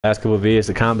Last couple of vids,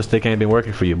 the combo stick ain't been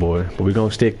working for you, boy. But we're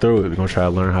gonna stick through it. We're gonna try to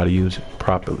learn how to use it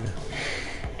properly.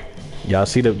 Y'all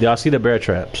see the bear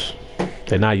traps?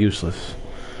 They're not useless.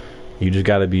 You just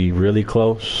gotta be really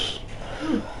close.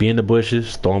 Be in the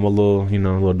bushes. Throw them a little,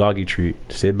 little doggy treat.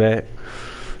 Sit back.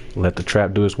 Let the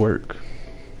trap do its work.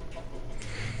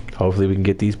 Hopefully we can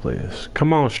get these players.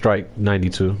 Come on, Strike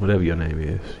 92, whatever your name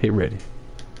is. Hit ready.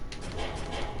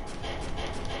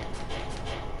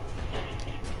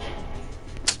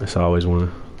 It's always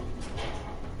one.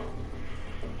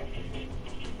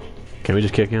 Can we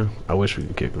just kick him? I wish we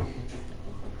could kick him.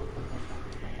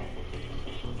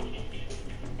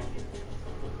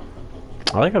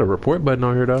 Oh, they got a report button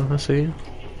on here though. I see.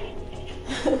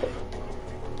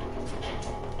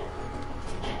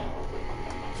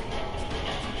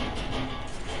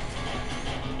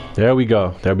 There we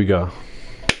go. There we go.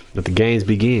 Let the games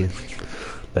begin.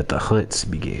 Let the hunts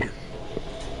begin.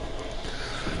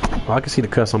 Oh, I can see the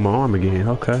cuts on my arm again.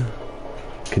 Okay.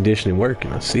 Conditioning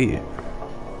working. I see it.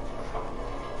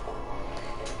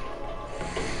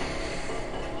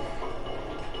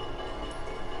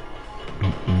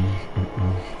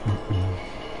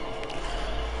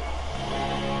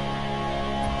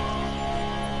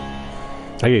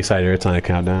 I get excited every time I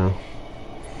count down.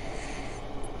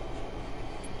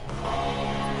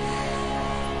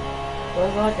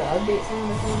 Was it like an update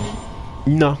sound or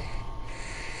something? No.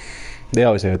 They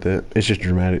always had that. It's just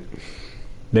dramatic.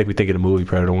 Make me think of the movie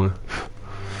Predator 1.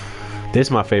 This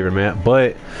is my favorite map,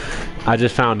 but I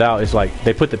just found out it's like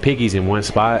they put the piggies in one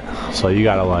spot, so you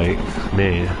gotta like,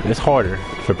 man, it's harder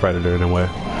for Predator in a way.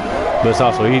 But it's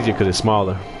also easier because it's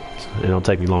smaller. So it don't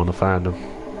take me long to find them.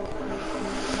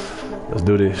 Let's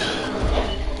do this.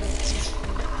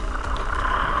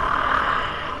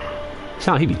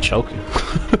 Sound like he be choking.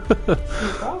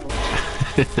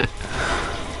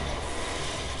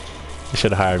 You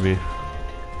should have hired me.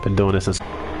 Been doing this since.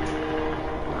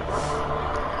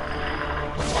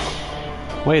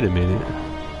 Wait a minute.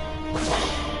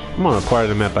 I'm on a part of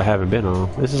the map I haven't been on.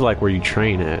 This is like where you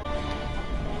train at.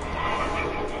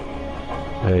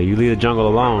 Hey, you leave the jungle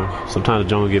alone. Sometimes the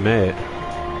jungle get mad.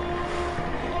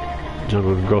 The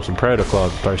jungle can grow some predator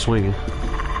claws and start swinging.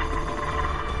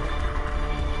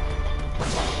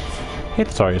 Hit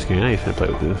the target skin. I ain't finna play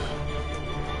with this.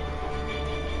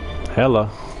 Hello.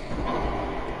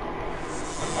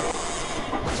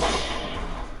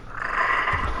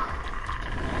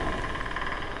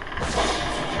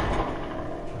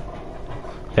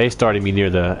 They started me near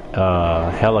the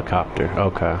helicopter.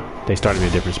 Okay. They started me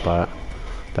in a different spot.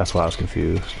 That's why I was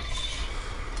confused.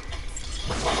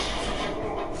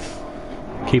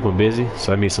 Keep them busy,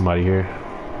 so I meet somebody here.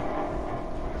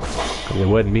 Cause it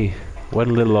wasn't me. It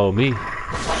wasn't little old me.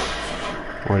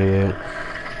 Where they at?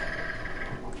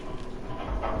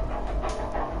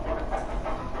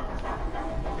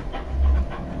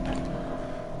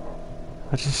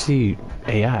 I just see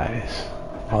AIs.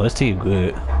 Oh, this team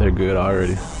good. They're good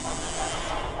already.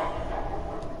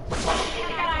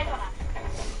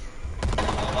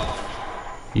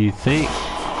 You think,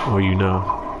 or you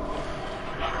know?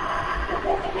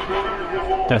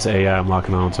 That's AI I'm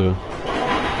locking on to.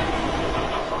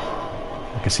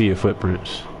 I can see your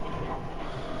footprints.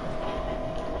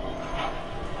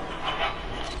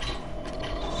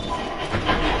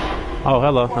 Oh,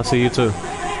 hello. I see you too.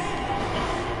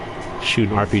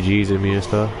 Shooting RPGs at me and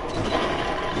stuff.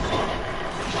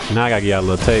 Now I gotta get out a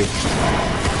little taste.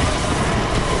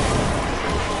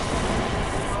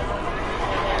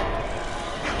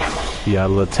 Yeah, a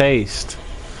little taste.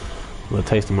 A little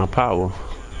taste of my power.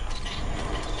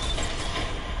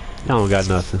 I don't got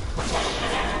nothing.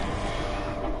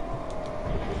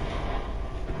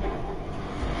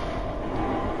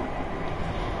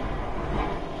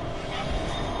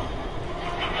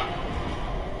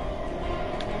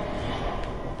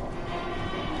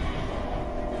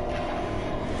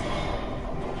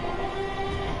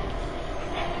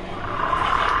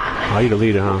 Oh, you the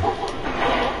leader, huh?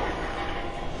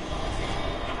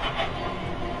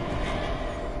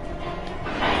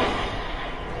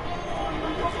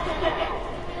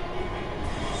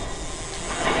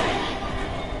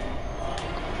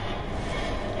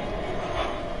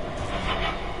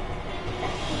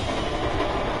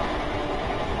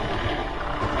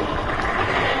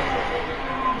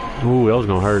 Ooh, that was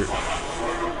gonna hurt.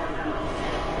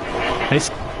 Hey.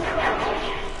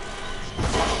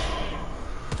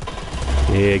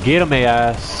 Yeah, get him,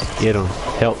 AIs. Get him.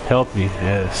 Help me.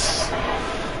 Yes.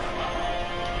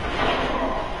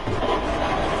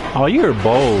 Oh, you're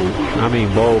bold. I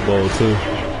mean, bold too.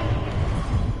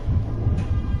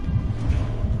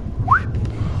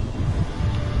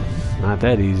 Not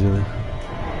that easily.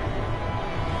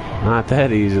 Not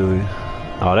that easily.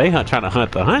 Oh, they trying to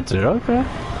hunt the hunter. Okay.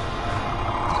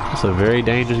 That's a very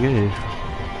dangerous game.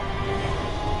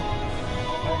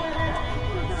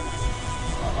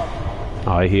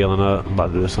 Oh, he healing up. I'm about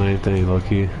to do the same thing, low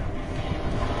key.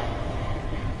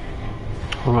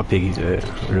 Where my piggies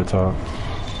at? Real talk.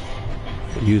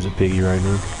 Use a piggy right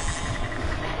now.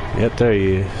 Yep, there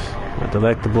he is. A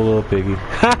delectable little piggy.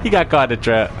 He got caught in the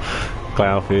trap.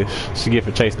 Clownfish. She get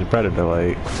for chasing the predator,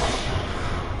 like.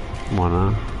 Come on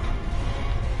now.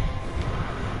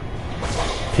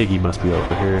 Piggy must be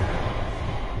over here.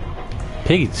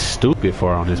 Piggy's stupid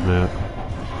far on this map.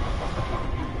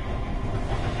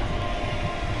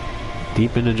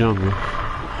 Deep in the jungle.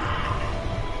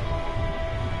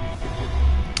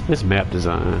 This map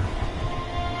design.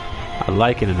 I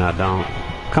like it and I don't.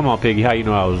 Come on, Piggy. How you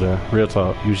know I was there? Real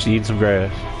talk. You was eating some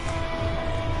grass.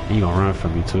 You gonna run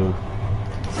from me too.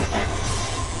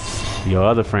 Your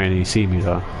other friend didn't see me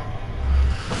though.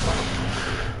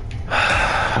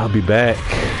 I'll be back.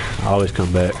 I always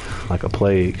come back like a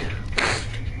plague.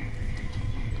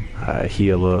 I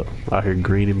heal up. Out here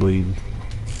green and bleeding.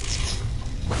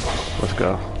 Let's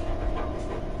go.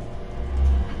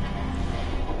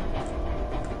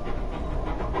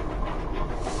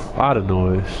 A lot of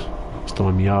noise. It's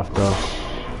throwing me off though.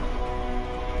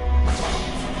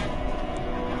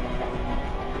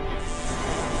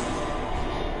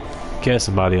 Guess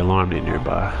somebody alarmed it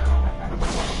nearby.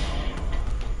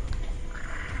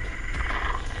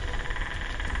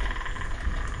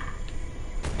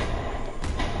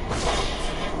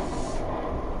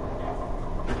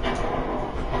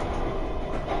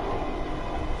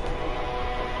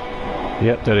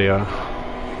 Yep, there they are.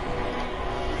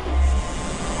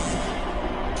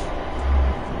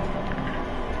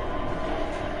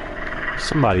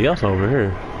 Somebody else over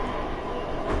here.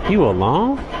 You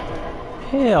alone?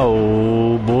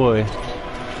 Hell, boy.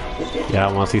 Yeah,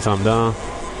 I want to see something done.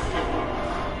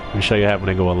 Let me show you how when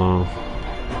they go alone.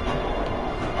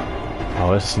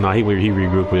 Oh, it's not. He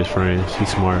regrouped with his friends. He's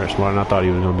smarter than I thought he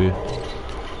was gonna be.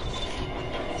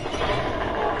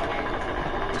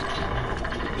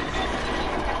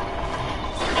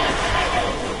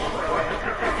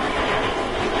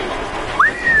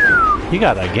 You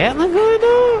got a Gatling gun,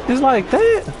 though? It's like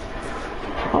that?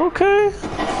 Okay.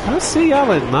 Let's see,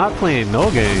 y'all is not playing no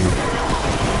game.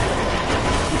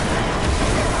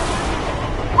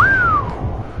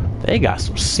 They got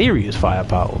some serious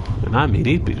firepower. And I mean,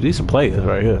 these some players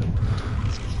right here.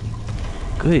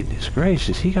 Goodness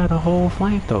gracious, he got a whole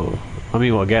flamethrower. I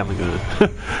mean, well, Gatling gun.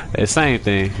 The same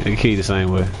thing. They key the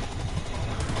same way.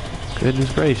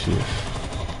 Goodness gracious.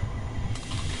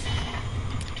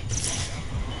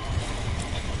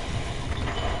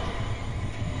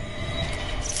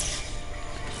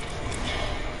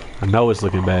 I know it's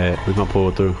looking bad. We're gonna pull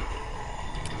it through.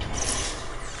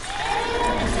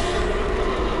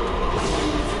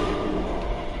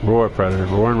 Roar, Predator.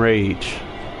 Roar and rage.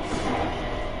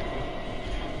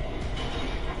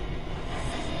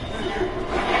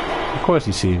 Of course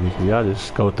he sees me. Y'all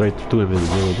just go straight through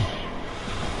invisibility.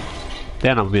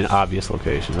 Then I'm in obvious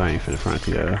locations. I ain't finna front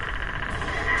to y'all.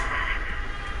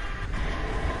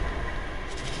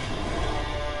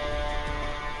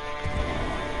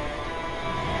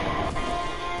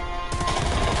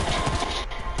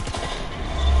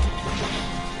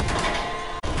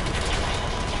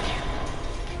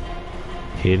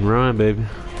 Hit and run, baby.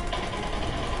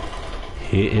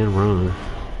 Hit and run.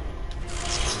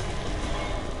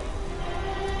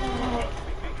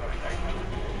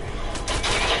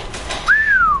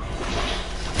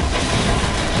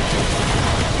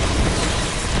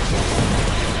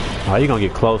 Oh, you gonna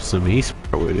get close to me. He's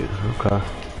smart with it. Okay.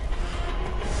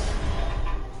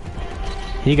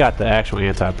 He got the actual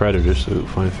anti-predator suit,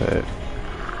 fun fact.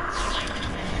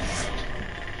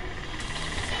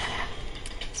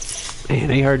 Man,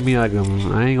 they hurt me like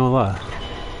them. I ain't gonna lie.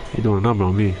 They doing a number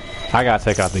on me. I gotta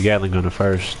take out the Gatling gunner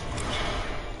first.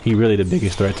 He really the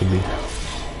biggest threat to me.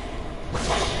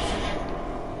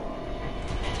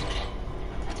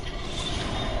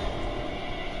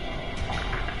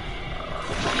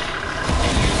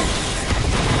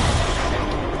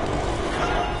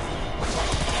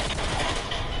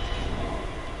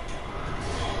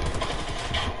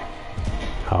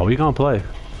 How we gonna play?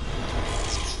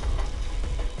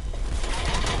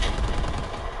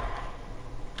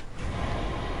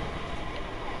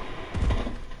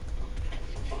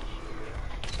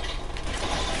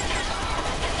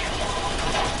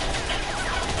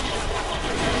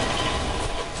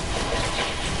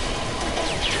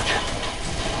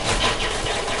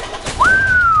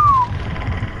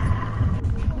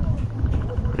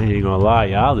 I ain't gonna lie,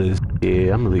 y'all is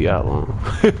Yeah, I'm gonna leave y'all alone.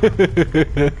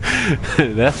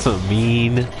 That's a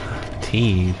mean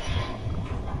team.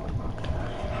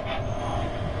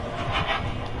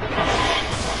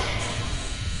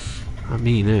 I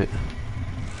mean it.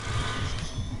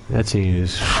 That team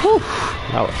is, whew,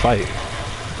 that would fight.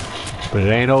 But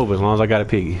it ain't over as long as I got a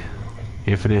piggy.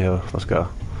 Infinite health, let's go.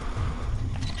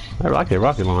 I like that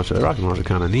rocket launcher. That rocket launcher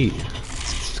kind of neat.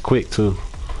 It's quick too.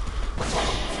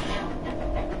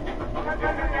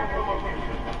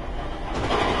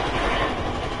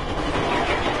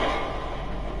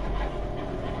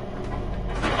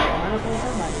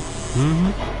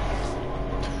 Mm-hmm.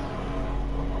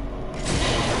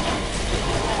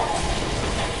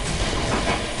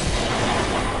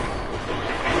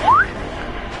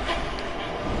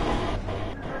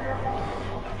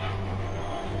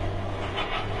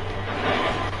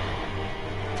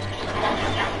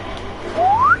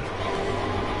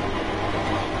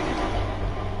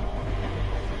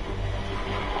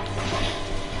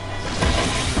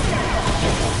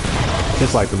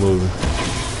 Just like the movie.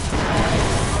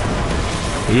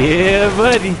 Yeah,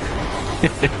 buddy.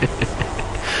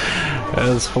 That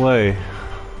was play.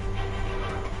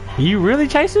 You really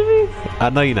chasing me? I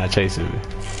know you're not chasing me.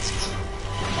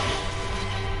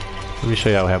 Let me show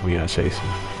y'all what happened when you're not chasing.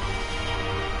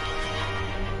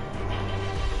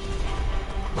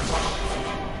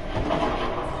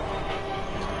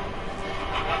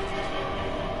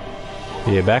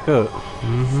 Yeah, back up.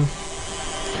 Mm-hmm.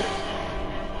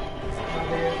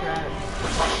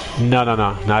 No.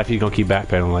 Not if you're gonna keep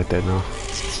backpedaling like that, no.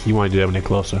 You want to do that when they're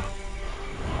closer.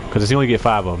 Because you only get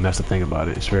 5 of them, that's the thing about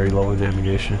it. It's very low in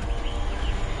ammunition.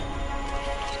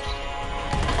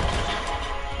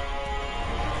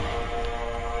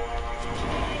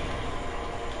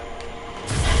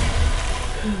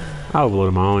 I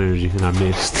overloaded my own energy and I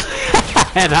missed.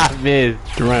 And I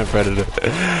missed. Run, Predator.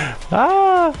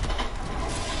 Ah!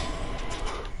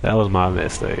 That was my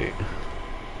mistake.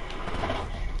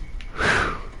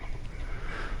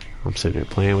 I'm sitting here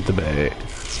playing with the bag.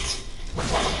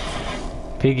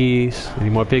 Piggies. Any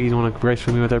more piggies want to grace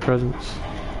for me with their presence?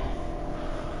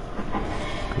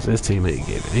 Because this team ain't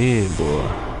giving in, boy.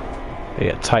 They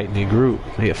a tight-knit group.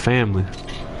 They a family.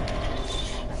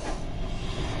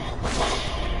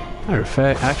 Matter of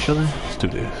fact, actually, let's do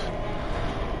this.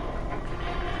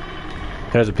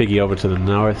 There's a piggy over to the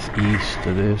northeast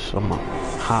of this. I'm gonna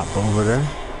hop over there.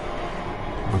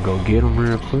 I'm gonna go get him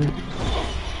real quick.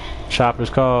 Chopper's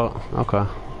called. Okay.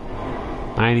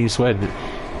 I ain't even sweating it.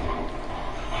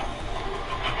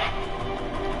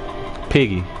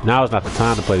 Piggy. Now is not the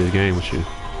time to play this game with you.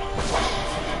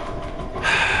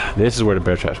 This is where the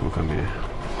bear trap's gonna come in.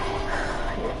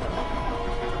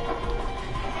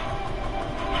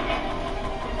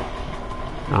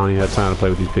 I don't even have time to play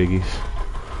with these piggies.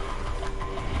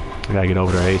 I gotta get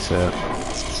over there ASAP.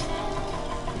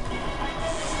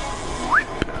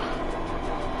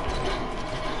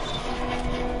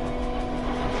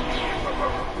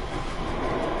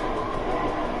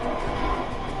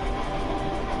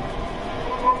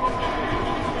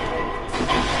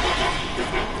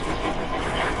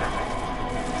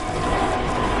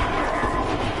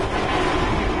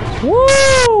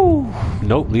 Woo!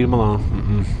 Nope, leave him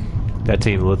alone. That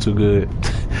team's a little too good.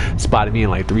 Spotted me in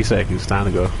like 3 seconds. Time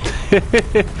to go.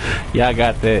 Yeah, I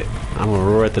got that. I'm gonna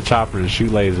roar at the chopper and shoot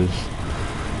lasers.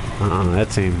 That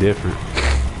team different.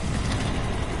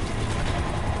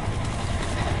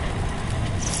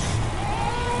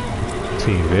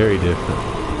 Team very different.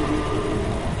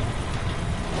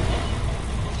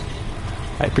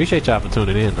 I appreciate y'all for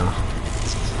tuning in though.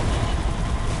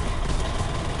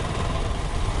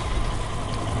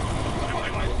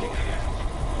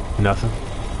 Nothing.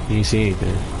 You didn't see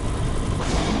anything.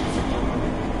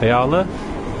 They all left?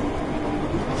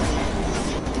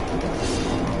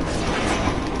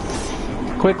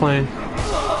 Quick lane.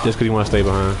 Just because you want to stay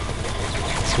behind.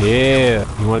 Yeah,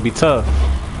 you want to be tough.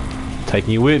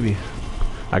 Taking you with me.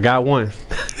 I got one.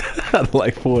 I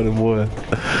like 4 of them boys.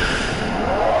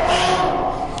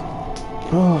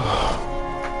 Oh.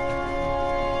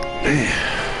 Man.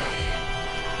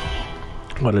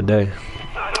 What a day.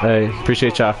 Hey,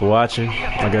 appreciate y'all for watching.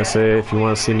 Like I said, if you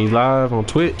want to see me live on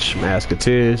Twitch,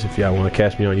 Masketeers. If y'all want to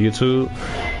catch me on YouTube,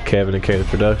 Kevin and Kater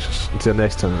Productions. Until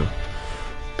next time,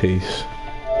 peace.